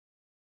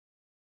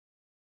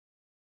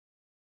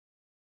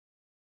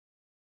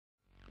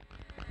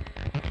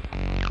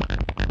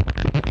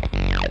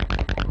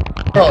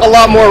A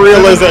lot more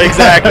realism,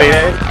 exactly.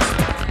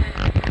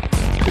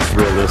 It's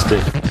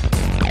realistic.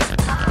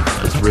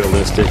 It's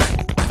realistic.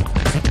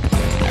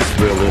 It's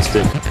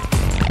realistic.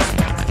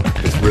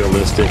 It's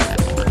realistic.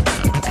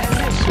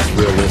 It's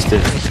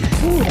realistic.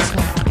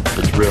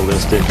 It's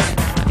realistic.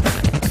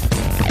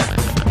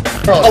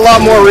 A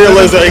lot more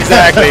realism,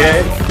 exactly.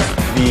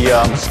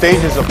 The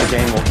stages of the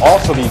game will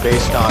also be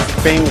based on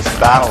famous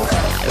battles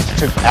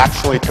that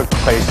actually took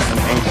place in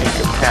ancient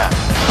Japan.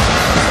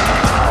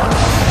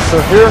 So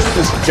here's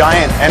this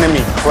giant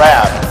enemy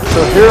crab.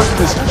 So here's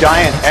this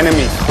giant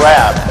enemy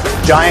crab.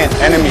 Giant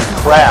enemy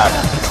crab.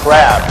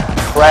 Crab.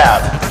 Crab.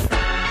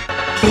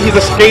 He's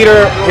a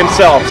skater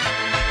himself.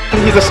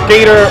 He's a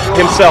skater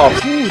himself.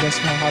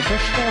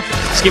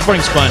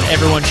 Skateboarding's fun.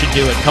 Everyone should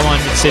do it. Come on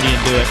to the city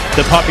and do it.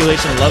 The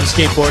population loves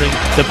skateboarding.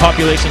 The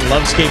population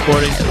loves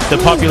skateboarding.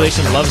 The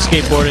population loves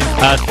skateboarding.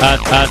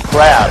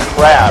 Crab.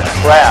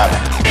 Crab.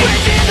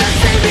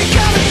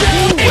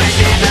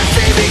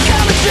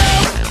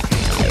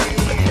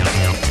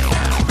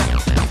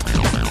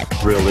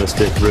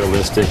 Realistic.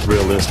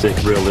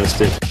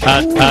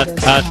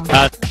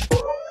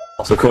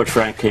 So Coach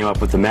Frank came up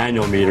with the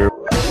manual meter.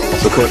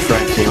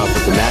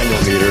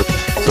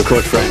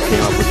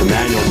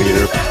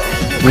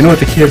 We know what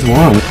the kids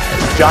want.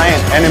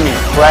 Giant enemy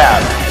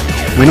crab.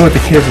 We know what the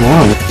kids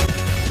want.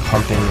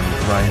 Pumping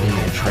and grinding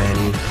and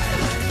tranny,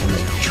 and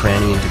then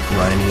tranny into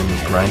grinding, and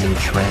then grinding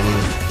tranny,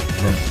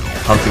 and then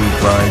pumping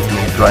grinds, and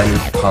then grinding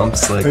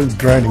pumps, like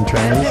Grinding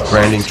trannies.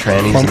 grinding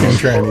trannies, Pumping and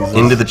then trannies.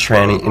 into the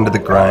tranny, into the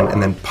grind,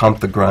 and then pump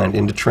the grind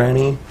into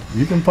tranny.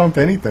 You can pump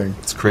anything.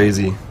 It's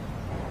crazy.